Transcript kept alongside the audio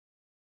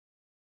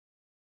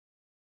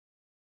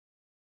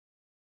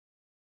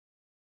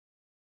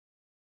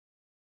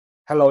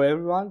Hello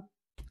everyone,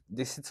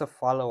 this is a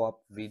follow-up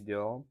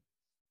video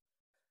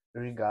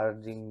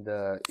regarding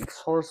the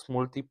Xhorse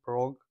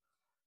Multi-Prog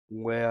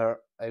where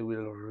I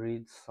will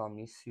read some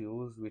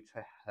issues which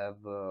I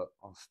have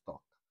on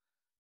stock.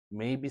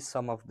 Maybe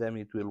some of them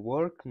it will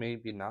work,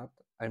 maybe not.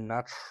 I'm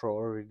not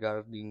sure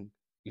regarding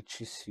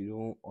each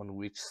issue on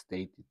which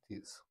state it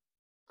is.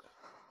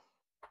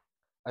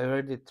 I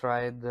already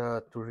tried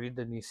to read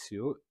an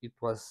issue. It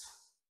was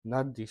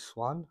not this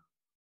one.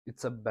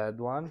 It's a bad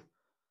one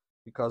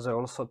because I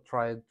also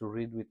tried to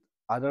read with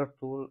other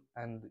tool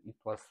and it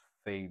was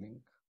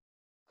failing.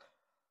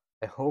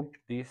 I hope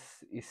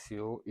this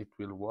issue it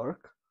will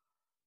work.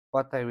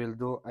 What I will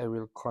do, I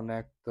will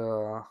connect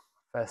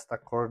fast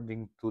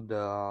according to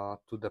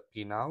the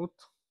pinout.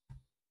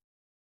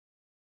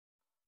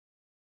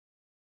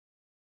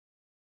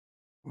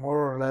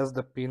 More or less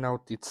the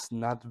pinout it's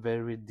not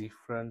very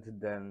different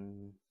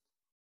than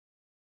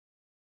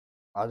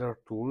other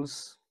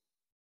tools,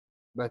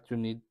 but you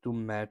need to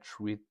match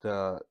with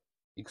the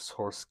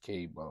Xhorse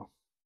cable.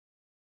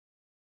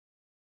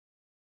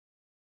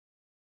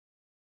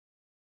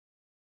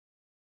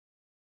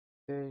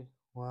 Okay,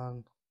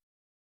 1,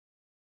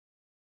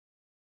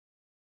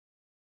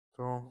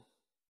 2.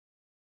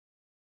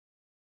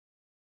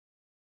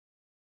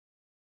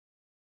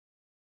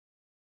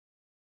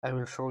 I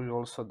will show you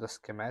also the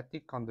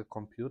schematic on the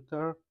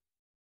computer.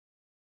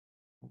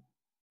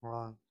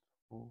 1,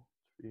 2,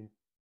 3,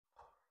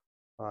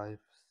 5,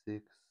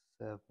 6,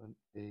 7,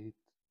 8,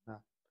 9,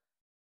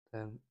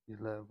 10,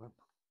 11.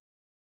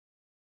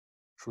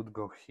 Should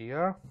go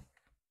here.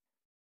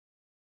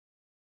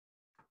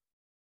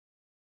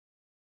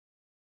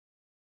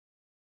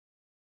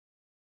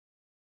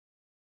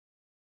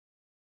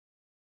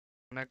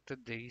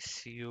 Connected the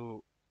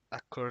ECU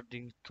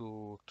according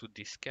to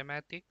this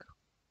schematic,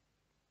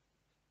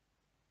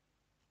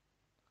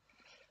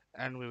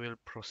 and we will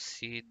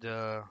proceed.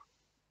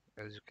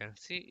 As you can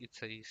see,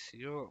 it's a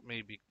ECU.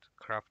 Maybe the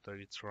crafter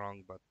it's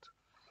wrong, but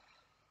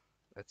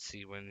let's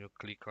see. When you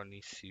click on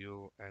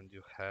ECU and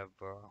you have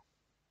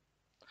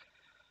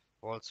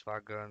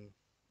Volkswagen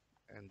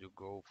and you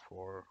go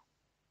for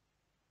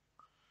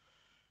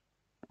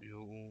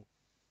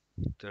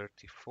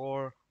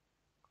U34,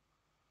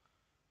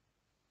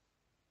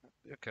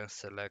 you can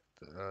select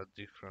a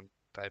different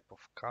type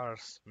of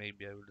cars.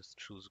 Maybe I will just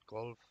choose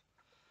Golf,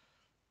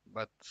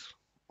 but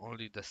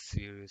only the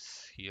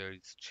series here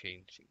is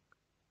changing.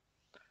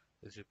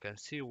 As you can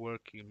see,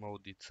 working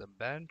mode it's a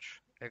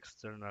bench,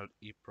 external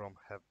EEPROM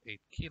have 8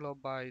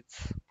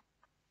 kilobytes,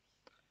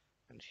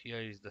 and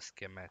here is the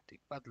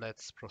schematic, but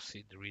let's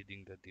proceed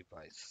reading the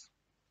device.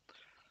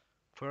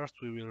 First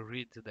we will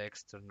read the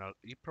external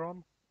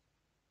EEPROM,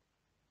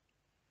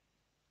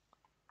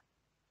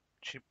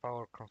 chip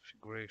power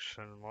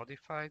configuration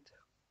modified,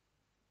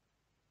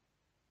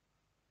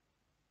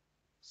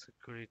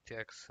 security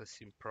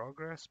access in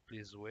progress,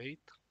 please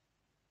wait.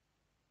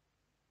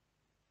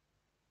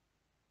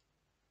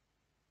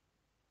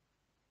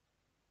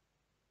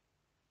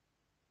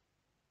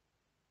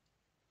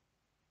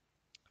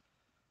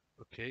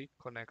 Okay,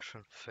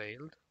 connection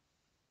failed.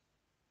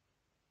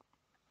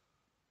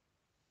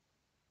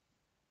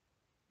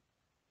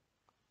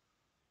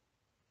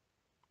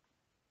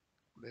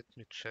 Let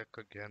me check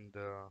again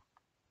the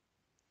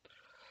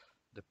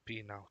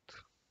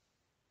pinout.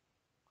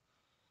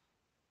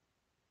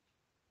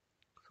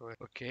 So,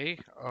 okay,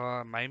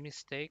 my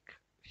mistake.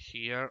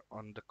 Here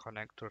on the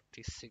connector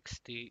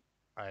T60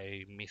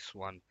 I miss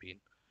one pin.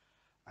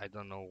 I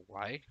don't know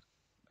why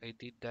I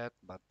did that,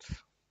 but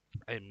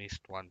I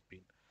missed one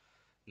pin.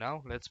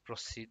 Now let's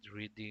proceed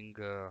reading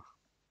the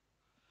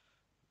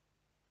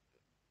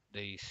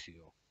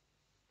ECU.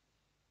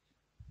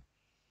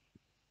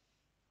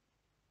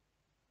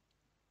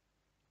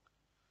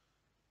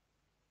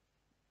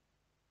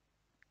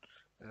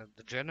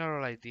 The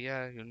general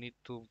idea, you need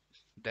to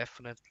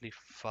definitely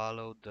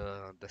follow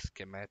the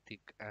schematic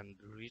and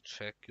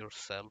recheck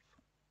yourself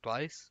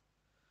twice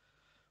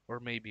or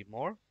maybe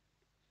more.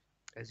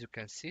 As you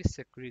can see,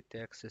 security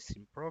access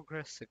in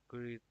progress,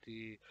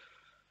 security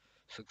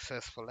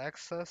successful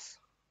access.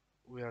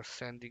 We are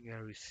sending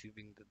and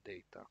receiving the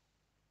data.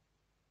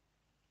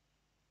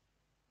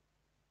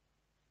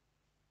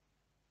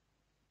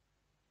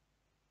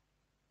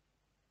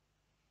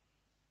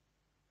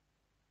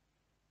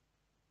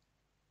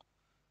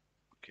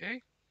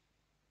 Okay.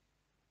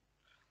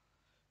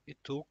 It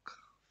took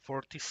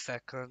 40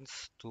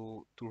 seconds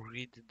to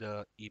read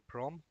the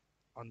EEPROM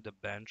on the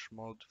bench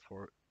mode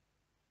for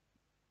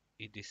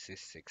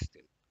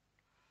EDC16.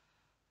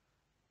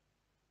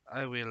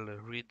 I will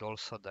read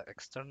also the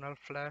external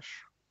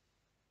flash.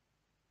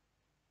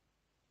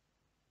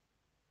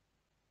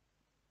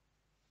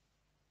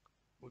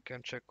 We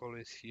can check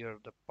always here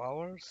the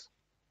powers.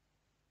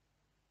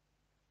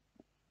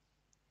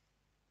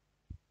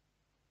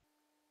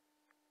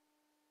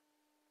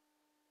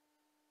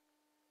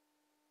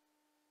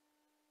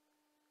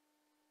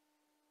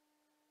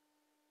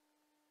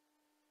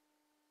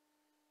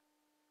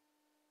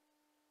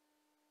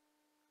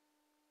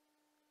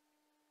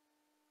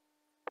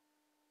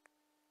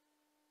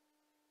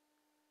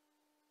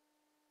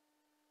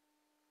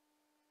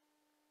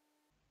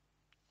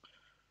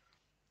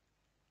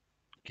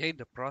 Okay,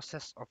 the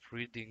process of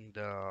reading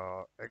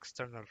the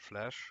external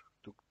flash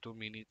took 2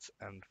 minutes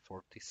and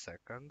 40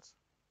 seconds.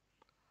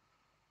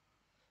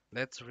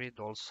 Let's read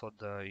also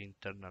the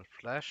internal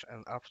flash,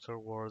 and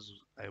afterwards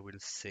I will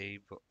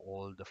save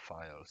all the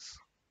files.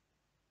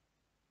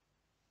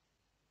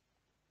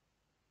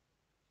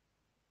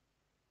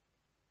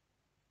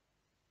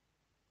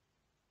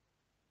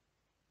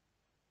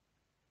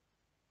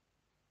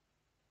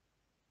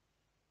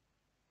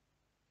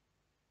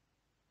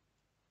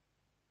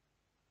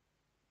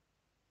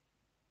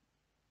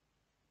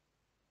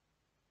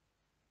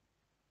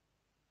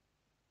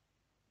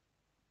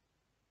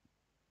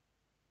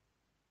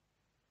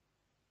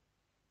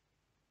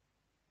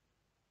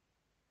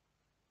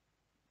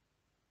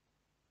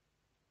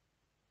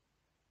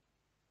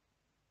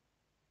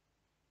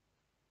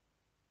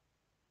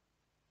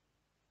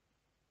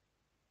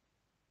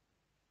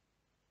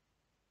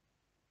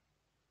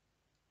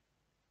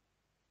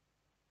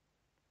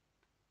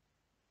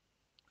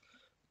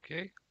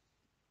 Okay,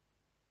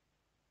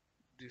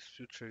 this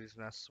feature is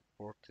not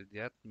supported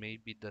yet.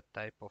 Maybe the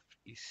type of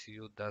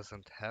ECU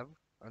doesn't have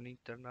an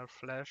internal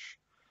flash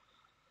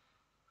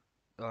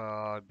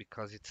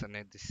because it's an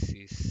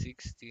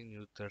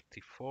EDC16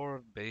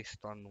 U34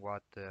 based on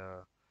what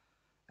the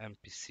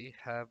MPC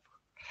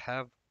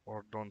have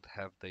or don't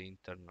have the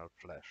internal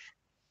flash.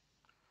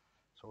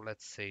 So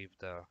let's save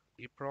the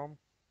EEPROM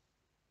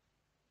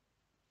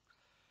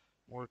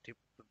multi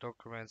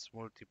documents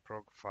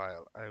multi-prog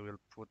file. I will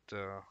put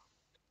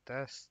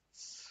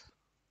tests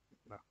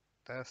no,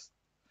 test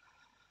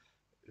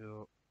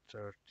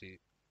U34.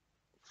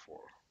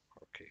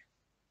 Okay.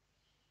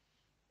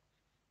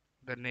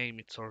 The name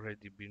it's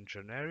already been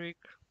generic.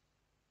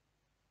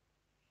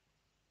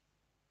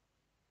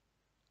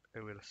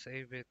 I will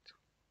save it.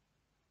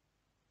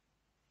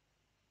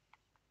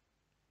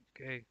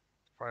 Okay,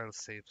 file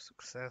save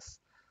success.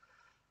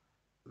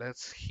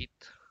 Let's hit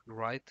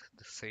write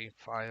the same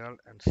file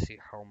and see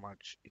how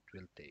much it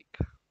will take.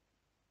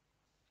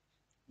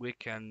 We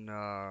can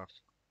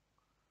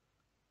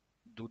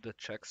do the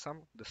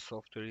checksum. The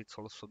software is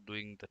also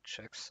doing the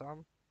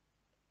checksum.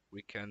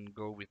 We can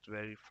go with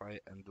verify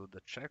and do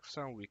the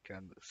checksum. We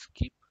can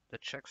skip the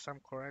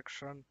checksum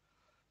correction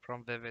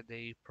from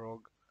VVDI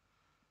prog.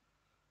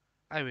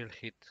 I will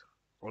hit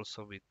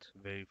also with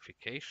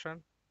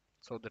verification.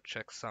 So the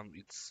checksum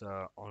it's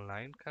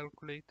online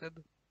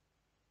calculated.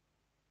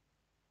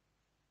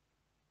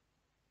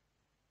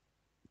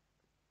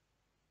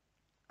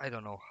 I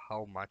don't know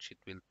how much it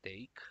will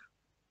take,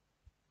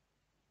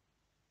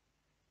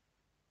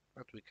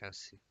 but we can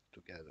see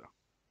together.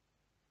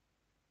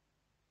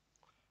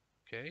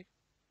 Okay,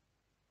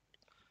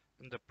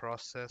 and the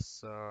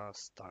process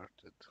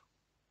started.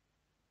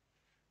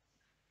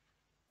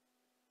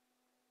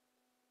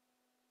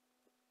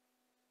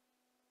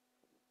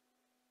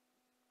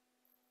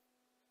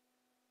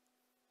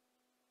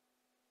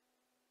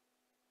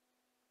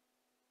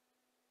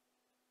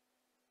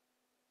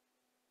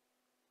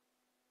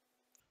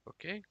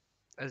 Okay,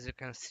 as you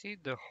can see,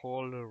 the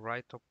whole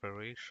write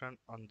operation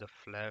on the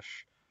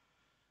flash,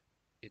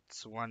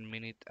 it's 1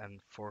 minute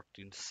and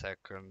 14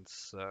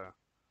 seconds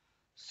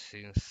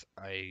since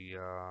I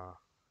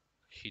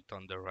hit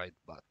on the right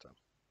button.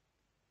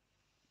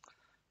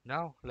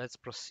 Now let's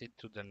proceed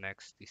to the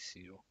next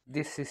ECU.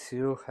 This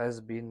ECU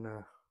has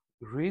been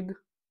read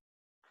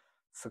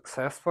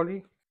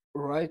successfully.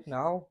 Right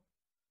now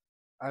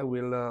I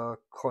will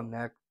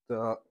connect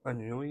a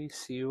new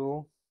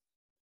ECU.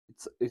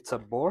 It's a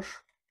Bosch.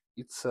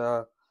 It's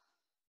a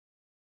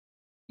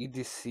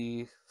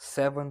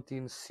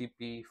EDC17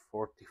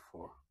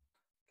 CP44.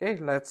 Okay,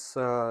 let's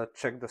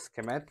check the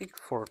schematic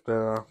for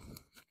the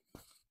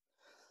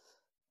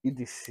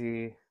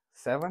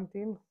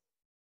EDC17.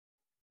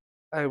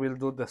 I will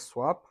do the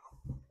swap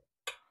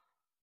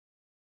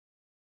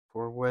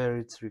for where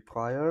it's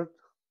required.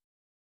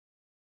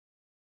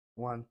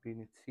 1 pin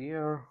is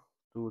here,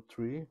 2,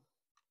 3.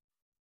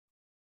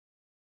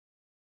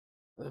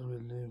 I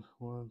will leave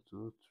 1,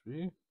 2,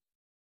 3.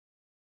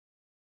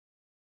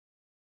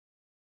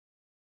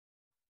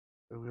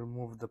 I will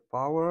move the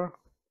power.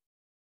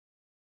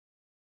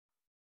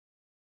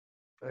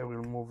 I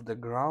will move the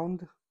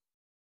ground.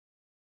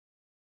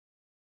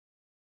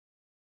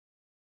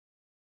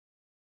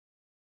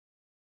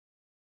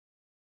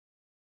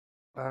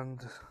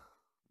 And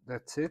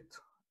that's it.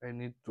 I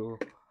need to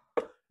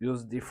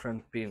use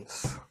different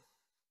pins.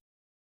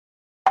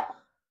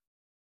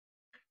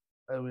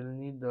 I will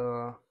need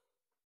a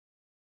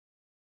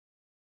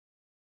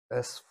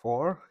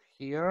S4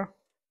 here.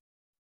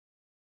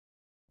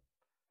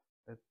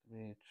 Let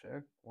me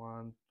check.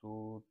 1,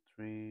 2,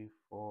 3,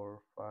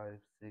 4, 5,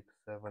 6,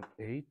 7,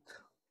 8.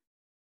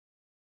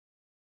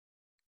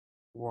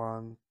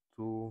 1,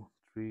 2,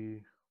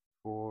 3,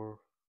 4,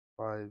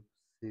 5,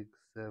 6,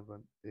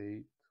 7,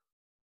 8.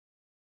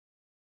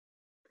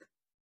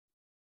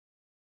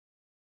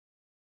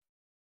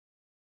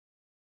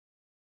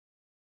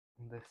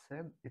 And I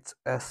said it's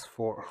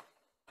S4.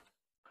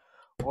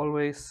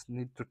 Always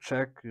need to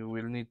check. You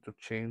will need to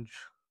change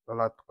a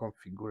lot of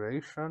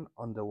configuration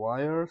on the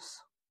wires.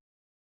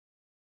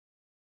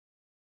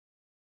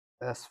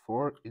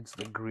 S4, it's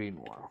the green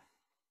one.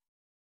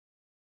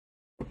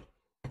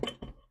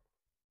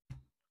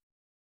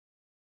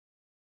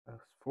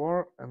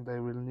 S4, and I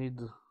will need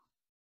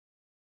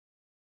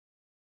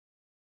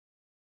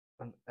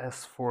an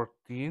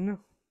S14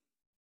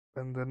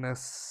 and an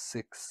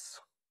S6.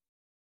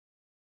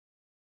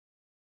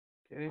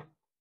 Okay,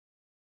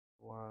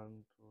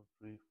 1, 2,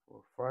 3,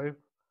 4, 5.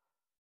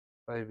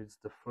 5 is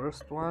the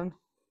first one.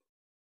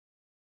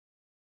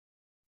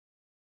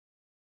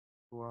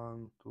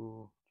 1,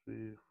 2,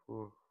 3,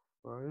 4,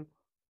 5.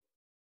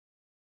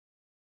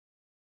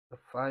 The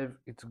 5,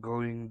 it's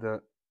going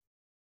the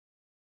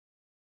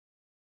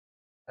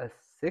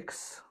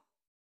S6.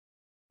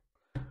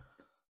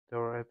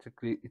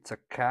 Theoretically, it's a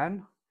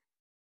can.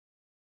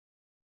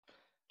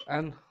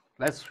 And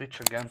let's switch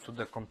again to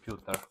the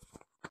computer.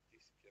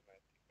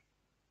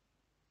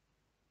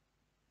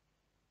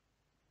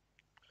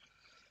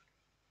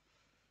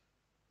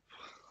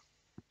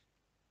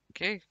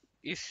 Okay,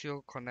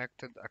 issue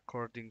connected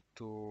according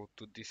to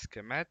this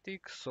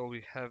schematic. So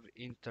we have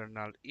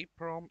internal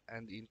EEPROM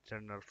and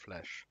internal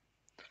flash.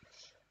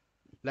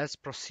 Let's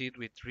proceed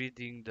with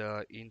reading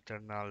the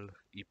internal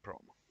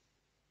EEPROM.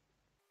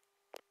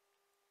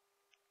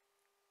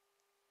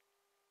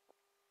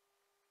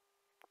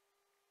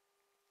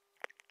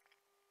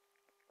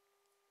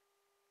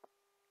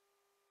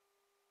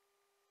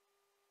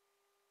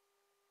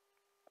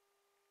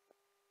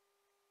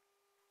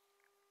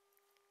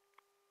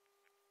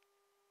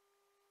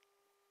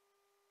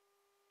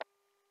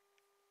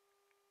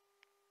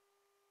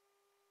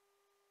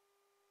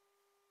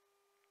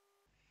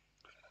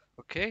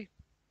 Okay,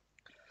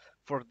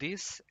 for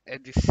this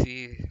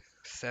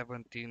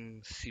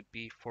EDC17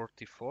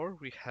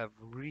 CP44, we have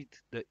read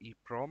the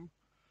EEPROM,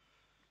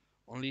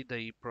 only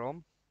the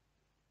EEPROM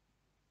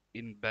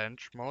in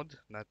bench mode,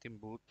 not in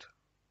boot,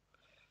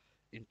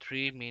 in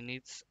 3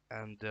 minutes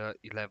and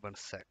 11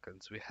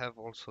 seconds. We have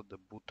also the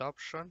boot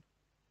option.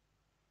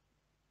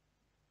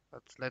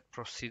 But let's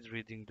proceed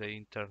reading the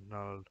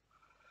internal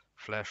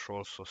flash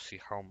also, see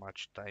how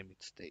much time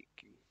it's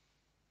taking.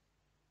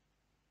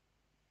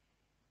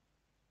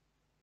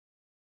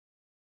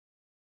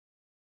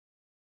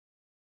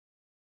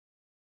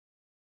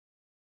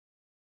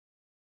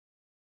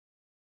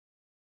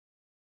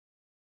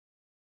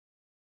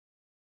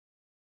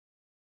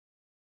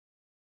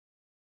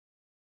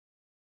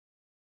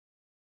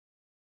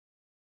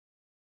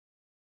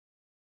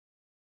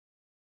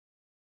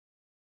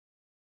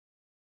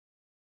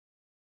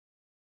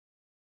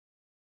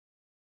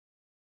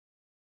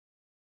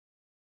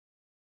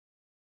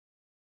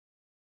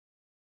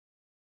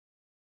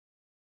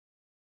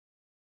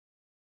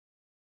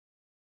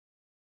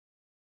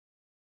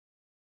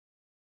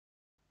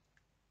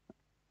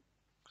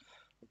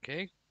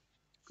 Okay,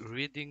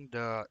 reading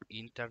the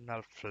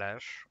internal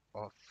flash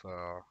of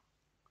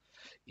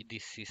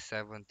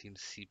EDC17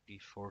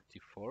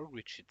 CP44,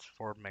 which is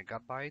 4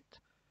 megabyte,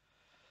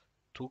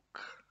 took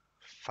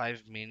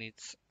 5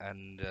 minutes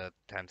and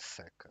 10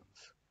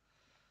 seconds.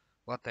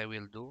 What I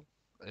will do,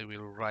 I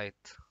will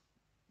write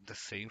the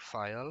same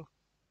file.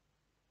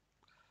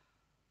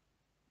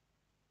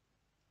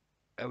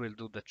 I will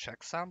do the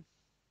checksum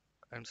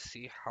and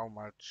see how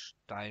much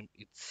time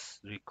it's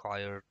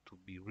required to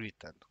be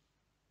written.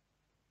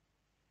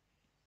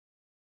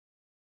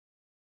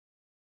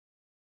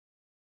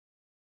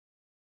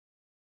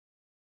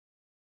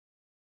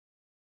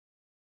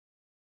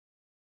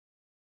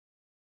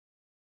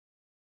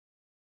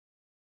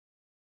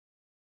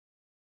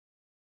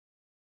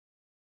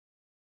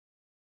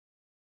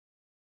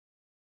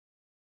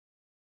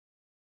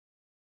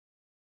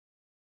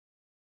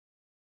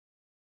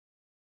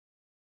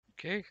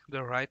 Okay,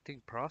 the writing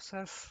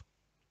process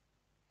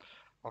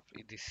of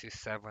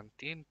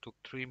EDC17 took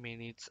 3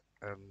 minutes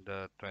and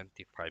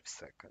 25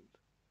 seconds.